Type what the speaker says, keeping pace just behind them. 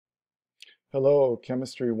Hello,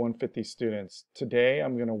 Chemistry 150 students. Today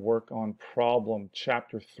I'm going to work on problem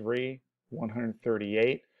chapter 3,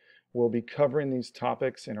 138. We'll be covering these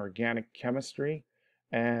topics in organic chemistry,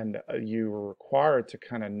 and you are required to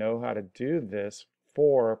kind of know how to do this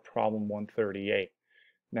for problem 138.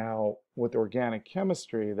 Now, with organic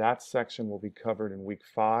chemistry, that section will be covered in week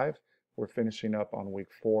 5. We're finishing up on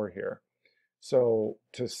week 4 here. So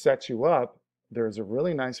to set you up, there's a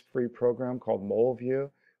really nice free program called MolView,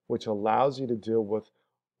 which allows you to deal with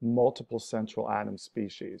multiple central atom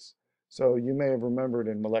species. So you may have remembered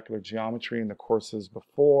in molecular geometry in the courses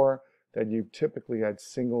before that you typically had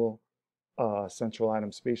single central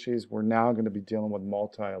atom species. We're now going to be dealing with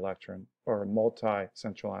multi-electron or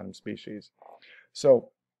multi-central atom species. So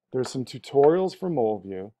there's some tutorials for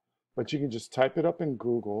MolView, but you can just type it up in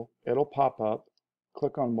Google. It'll pop up.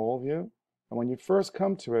 Click on MolView. And when you first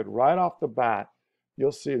come to it, right off the bat,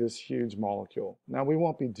 you'll see this huge molecule. Now, we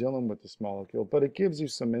won't be dealing with this molecule, but it gives you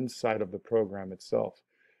some insight of the program itself.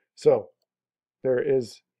 So there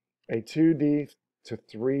is a 2D to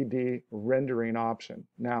 3D rendering option.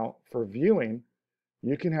 Now, for viewing,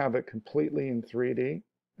 you can have it completely in 3D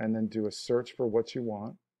and then do a search for what you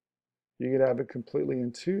want. You could have it completely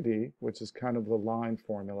in 2D, which is kind of the line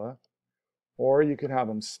formula, or you could have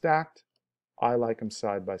them stacked. I like them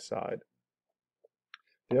side by side.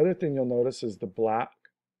 The other thing you'll notice is the black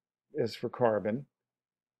is for carbon,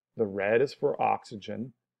 the red is for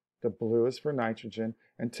oxygen, the blue is for nitrogen,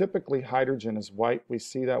 and typically hydrogen is white. We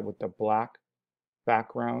see that with the black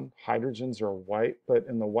background. Hydrogens are white, but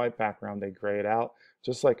in the white background they gray it out.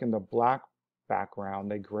 Just like in the black background,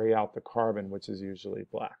 they gray out the carbon, which is usually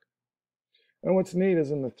black. And what's neat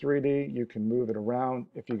is in the 3D, you can move it around.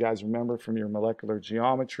 If you guys remember from your molecular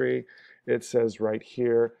geometry, it says right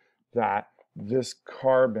here that this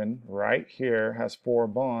carbon right here has 4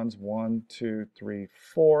 bonds, 1, 2, 3,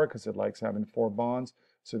 4, because it likes having 4 bonds.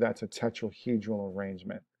 So that's a tetrahedral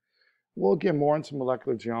arrangement. We'll get more into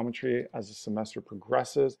molecular geometry as the semester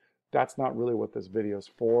progresses. That's not really what this video is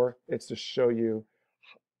for. It's to show you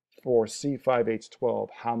for C5H12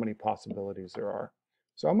 how many possibilities there are.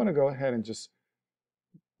 So I'm going to go ahead and just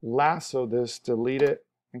lasso this, delete it,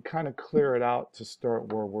 and kind of clear it out to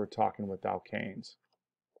start where we're talking with alkanes.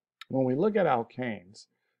 When we look at alkanes,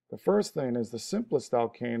 the first thing is the simplest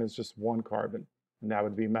alkane is just 1 carbon, and that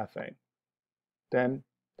would be methane. Then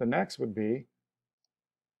the next would be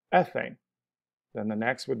ethane. Then the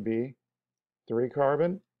next would be 3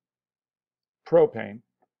 carbon, propane,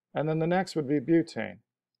 and then the next would be butane.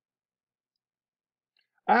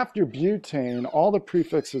 After butane, all the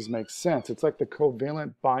prefixes make sense. It's like the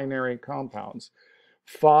covalent binary compounds.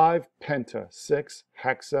 5 penta, 6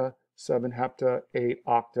 hexa, 7 hepta, 8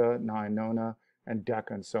 octa, 9 nona, and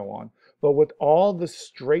deca, and so on. But with all the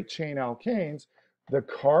straight chain alkanes, the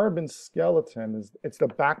carbon skeleton it's the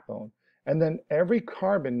backbone. And then every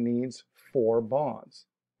carbon needs 4 bonds,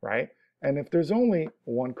 right? And if there's only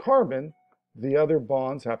 1 carbon, the other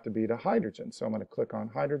bonds have to be to hydrogen. So I'm going to click on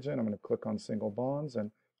hydrogen. I'm going to click on single bonds, and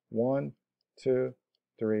 1, 2,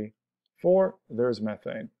 3, 4. There's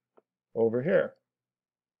methane over here.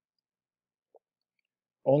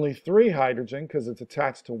 Only 3 hydrogen because it's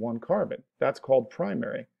attached to 1 carbon. That's called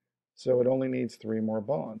primary. So it only needs 3 more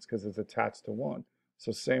bonds because it's attached to 1.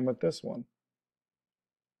 So same with this one.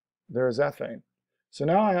 There's ethane. So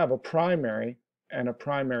now I have a primary and a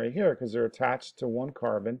primary here because they're attached to 1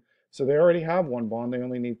 carbon. So they already have 1 bond. They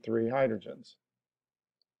only need 3 hydrogens.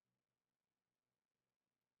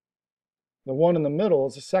 The one in the middle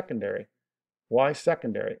is a secondary. Why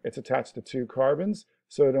secondary? It's attached to 2 carbons,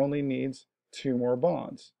 so it only needs 2 more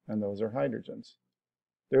bonds, and those are hydrogens.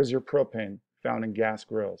 There's your propane found in gas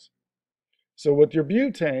grills. So with your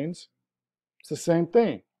butanes, it's the same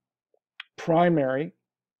thing. Primary,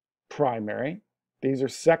 primary. These are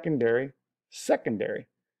secondary, secondary.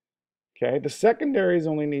 Okay, the secondaries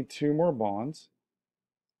only need 2 more bonds.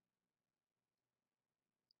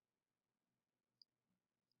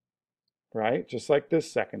 Right, just like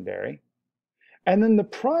this secondary. And then the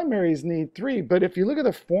primaries need 3, but if you look at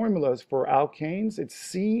the formulas for alkanes, it's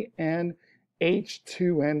CnH2n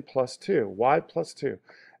plus 2. Why plus 2?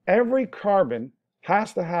 Every carbon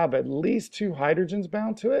has to have at least 2 hydrogens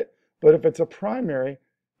bound to it, but if it's a primary,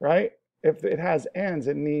 right, if it has N's,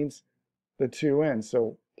 it needs the 2 N's,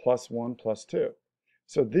 so plus 1 plus 2.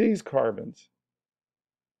 So these carbons,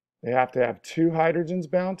 they have to have 2 hydrogens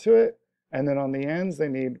bound to it, and then on the ends, they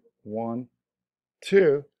need 1,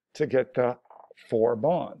 2 to get the 4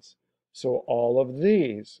 bonds. So all of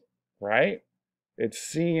these, right? It's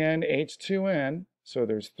CnH2n, so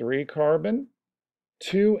there's 3 carbon,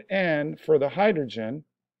 2n for the hydrogen,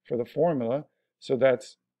 for the formula, so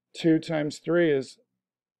that's 2 times 3 is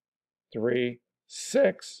 3,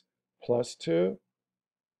 6, plus 2,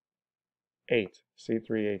 8,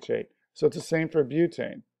 C3H8. So it's the same for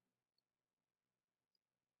butane.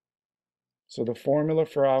 So the formula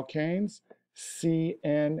for alkanes,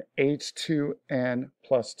 CnH2n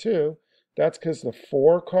plus 2, that's because the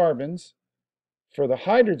 4 carbons, for the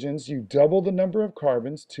hydrogens, you double the number of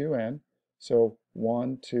carbons, 2n. So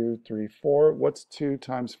 1, 2, 3, 4. What's 2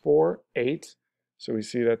 times 4? 8. So we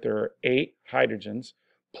see that there are 8 hydrogens,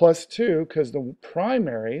 plus 2, because the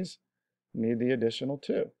primaries need the additional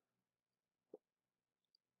 2.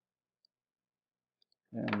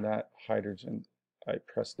 And that hydrogen, I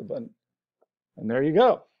press the button. And there you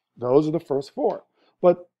go. Those are the first 4.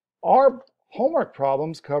 But our homework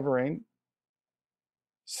problem's covering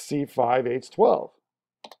C5H12,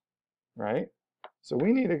 right? So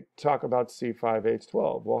we need to talk about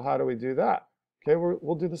C5H12. Well, how do we do that? Okay,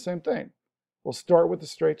 we'll do the same thing. We'll start with the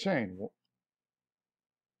straight chain.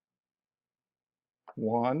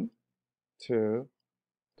 1, 2,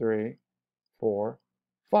 3, 4,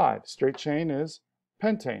 5. Straight chain is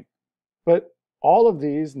pentane. But all of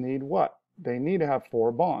these need what? They need to have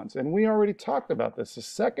 4 bonds. And we already talked about this. The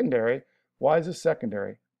secondary, why is it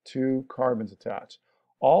secondary? 2 carbons attached.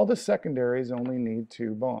 All the secondaries only need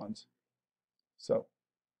 2 bonds. So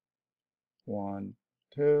 1,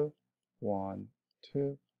 2, 1,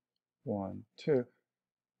 2, 1, 2.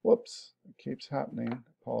 Whoops, it keeps happening.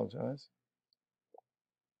 Apologize.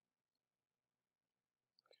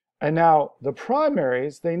 And now the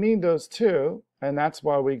primaries, they need those 2, and that's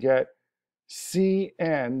why we get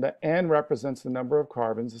Cn. The N represents the number of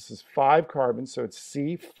carbons. This is 5 carbons, so it's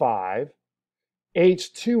C5.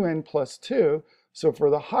 H2n plus 2. So for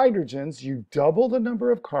the hydrogens, you double the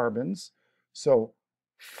number of carbons. So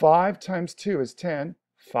 5 times 2 is 10.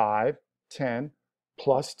 5, 10,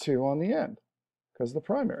 plus 2 on the end, because the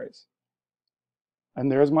primaries.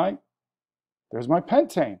 And there's my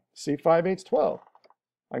pentane, C5H12.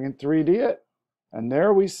 I can 3D it, and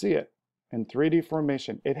there we see it in 3D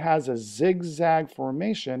formation. It has a zigzag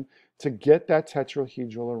formation to get that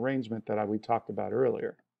tetrahedral arrangement that we talked about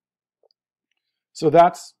earlier. So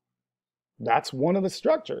that's one of the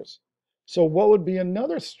structures. So what would be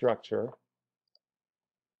another structure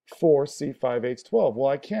for C5H12? Well,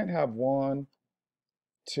 I can't have 1,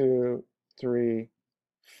 2, 3,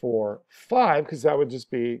 4, 5, because that would just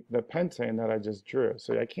be the pentane that I just drew.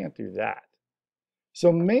 So I can't do that.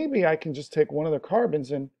 So maybe I can just take one of the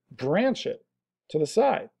carbons and branch it to the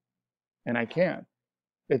side. And I can.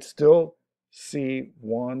 It's still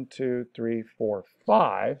C1, 2, 3, 4,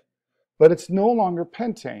 5, but it's no longer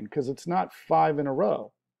pentane because it's not 5 in a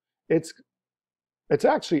row. It's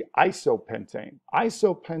actually isopentane.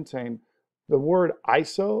 Isopentane, the word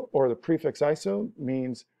iso or the prefix iso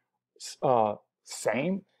means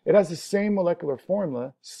same. It has the same molecular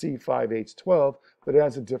formula, C5H12, but it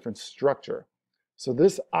has a different structure. So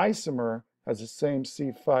this isomer has the same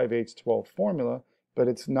C5H12 formula, but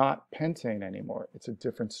it's not pentane anymore. It's a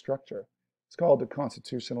different structure. It's called a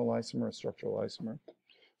constitutional isomer, a structural isomer.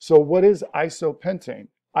 So what is isopentane?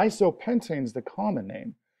 Isopentane is the common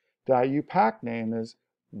name. The IUPAC name is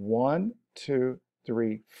 1, 2,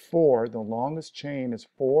 3, 4. The longest chain is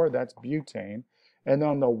 4. That's butane. And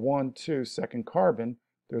on the 1, 2 second carbon,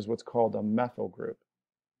 there's what's called a methyl group,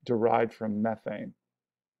 derived from methane.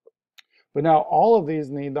 But now all of these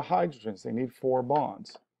need the hydrogens. They need 4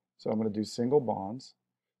 bonds. So I'm going to do single bonds.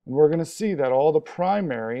 And we're going to see that all the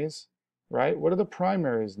primaries, right? What do the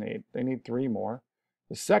primaries need? They need 3 more.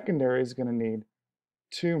 The secondary is going to need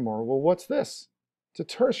 2 more. Well, what's this? It's a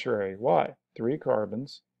tertiary. Why? 3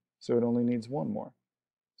 carbons, so it only needs 1 more.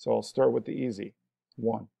 So I'll start with the easy.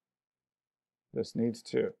 1. This needs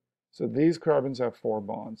 2. So these carbons have 4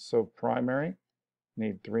 bonds. So primary,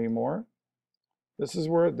 need 3 more. This is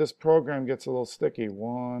where this program gets a little sticky.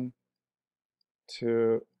 1,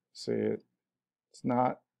 2, see it. It's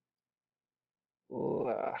not.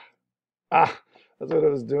 That's what I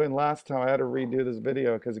was doing last time. I had to redo this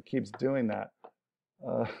video because it keeps doing that.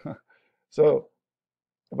 So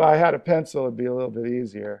if I had a pencil, it'd be a little bit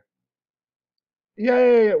easier.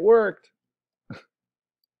 Yay, it worked.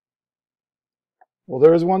 Well,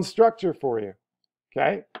 there's one structure for you.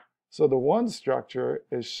 Okay? So the one structure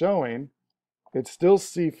is showing it's still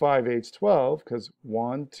C5H12 because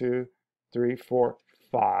 1, 2, 3, 4,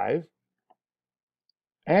 5.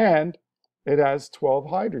 And it has 12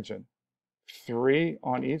 hydrogen. 3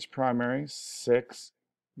 on each primary, 6,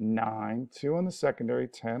 9, 2 on the secondary,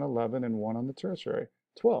 10, 11, and 1 on the tertiary,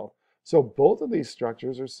 12. So both of these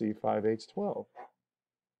structures are C5H12.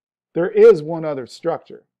 There is one other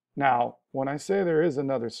structure. Now, when I say there is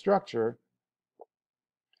another structure,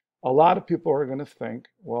 A lot of people are going to think,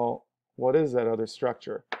 well, what is that other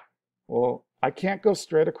structure? Well, I can't go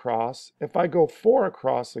straight across. If I go 4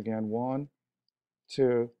 across again, 1,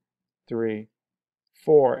 2, 3,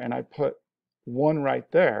 4, and I put 1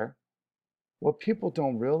 right there, what people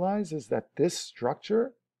don't realize is that this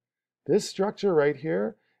structure right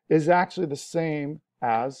here is actually the same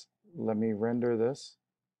as, let me render this.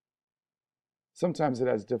 Sometimes it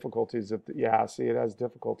has difficulties yeah, see, it has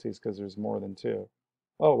difficulties because there's more than 2.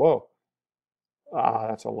 Oh, whoa. Ah,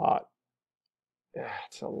 that's a lot. Yeah,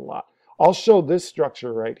 it's a lot. I'll show this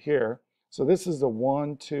structure right here. So this is the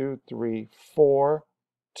 1, 2, 3, 4,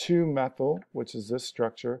 2-methyl, which is this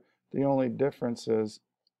structure. The only difference is,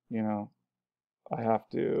 you know, I have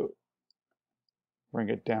to bring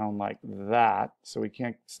it down like that so we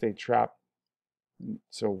can't stay trapped.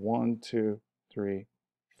 So 1, 2, 3,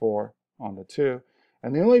 4 on the 2.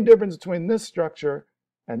 And the only difference between this structure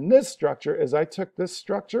and this structure is I took this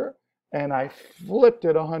structure and I flipped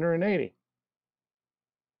it 180.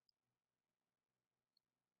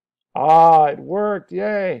 Ah, it worked,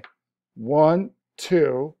 yay. 1,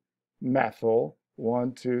 2, methyl,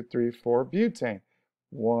 1, 2, 3, 4, butane.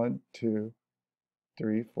 1, 2,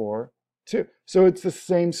 3, 4, 2. So it's the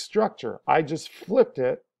same structure. I just flipped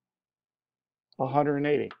it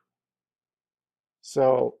 180.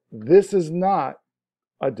 So this is not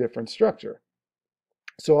a different structure.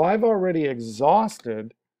 So I've already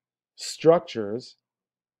exhausted structures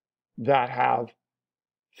that have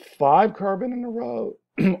 5 carbon in a row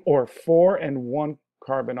or 4 and 1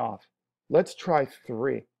 carbon off. Let's try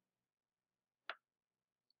 3.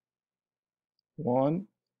 1,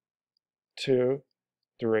 2,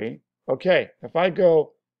 3. Okay, if I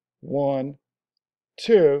go 1,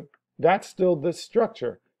 2, that's still this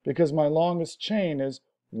structure because my longest chain is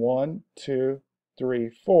 1, 2, 3,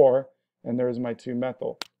 4, and there's my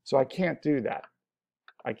 2-methyl. So I can't do that.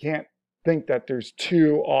 I can't think that there's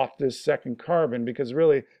 2 off this second carbon because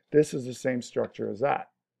really this is the same structure as that.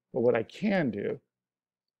 But what I can do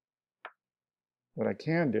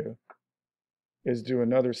is do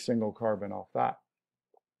another single carbon off that.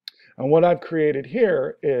 And what I've created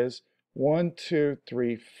here is 1, 2,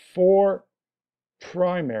 3, 4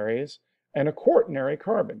 primaries and a quaternary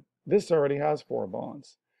carbon. This already has 4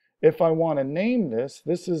 bonds. If I want to name this,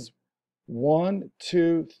 this is 1,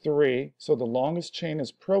 2, 3. So the longest chain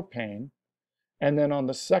is propane. And then on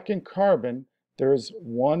the second carbon, there's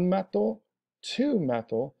 1-methyl,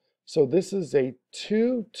 2-methyl. So this is a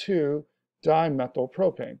 2,2 dimethyl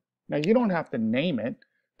propane. Now you don't have to name it.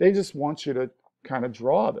 They just want you to kind of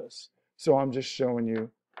draw this. So I'm just showing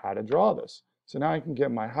you how to draw this. So now I can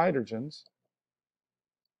get my hydrogens.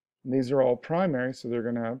 And these are all primary, so they're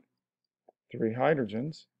going to have 3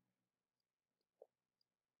 hydrogens.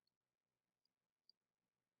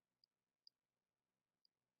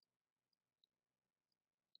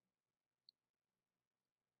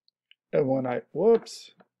 And when I,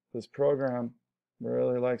 whoops, this program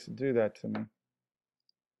really likes to do that to me.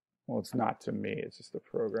 Well, it's not to me, it's just a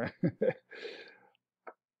program.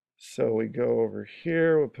 So we go over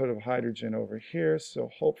here, we'll put a hydrogen over here, so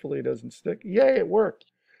hopefully it doesn't stick. Yay, it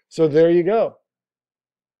worked. So there you go.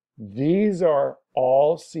 These are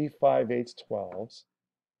all C5H12s,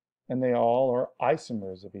 and they all are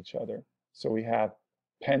isomers of each other. So we have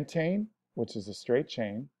pentane, which is a straight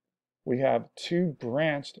chain. We have 2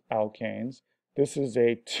 branched alkanes. This is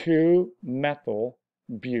a 2-methyl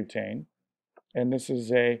butane, and this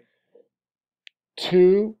is a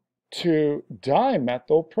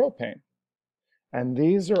 2,2-dimethyl propane. And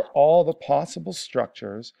these are all the possible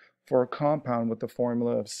structures for a compound with the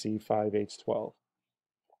formula of C5H12.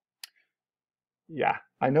 Yeah,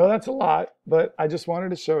 I know that's a lot, but I just wanted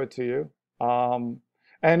to show it to you.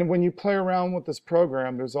 And when you play around with this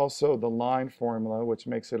program, there's also the line formula, which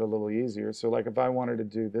makes it a little easier. So like if I wanted to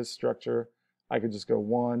do this structure, I could just go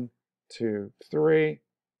 1, 2, 3,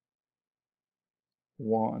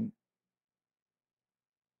 1.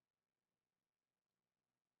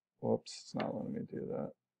 Whoops, it's not letting me do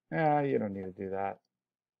that. Yeah, you don't need to do that.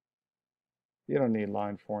 You don't need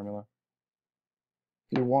line formula.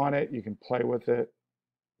 If you want it, you can play with it.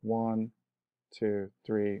 1, 2,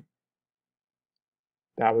 3.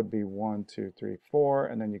 That would be 1, 2, 3, 4,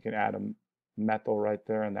 and then you can add a methyl right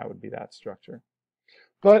there, and that would be that structure.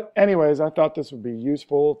 But anyways, I thought this would be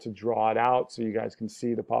useful to draw it out so you guys can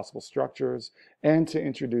see the possible structures and to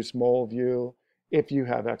introduce MolView if you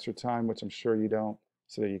have extra time, which I'm sure you don't,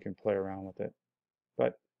 so that you can play around with it.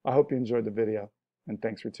 But I hope you enjoyed the video, and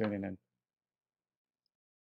thanks for tuning in.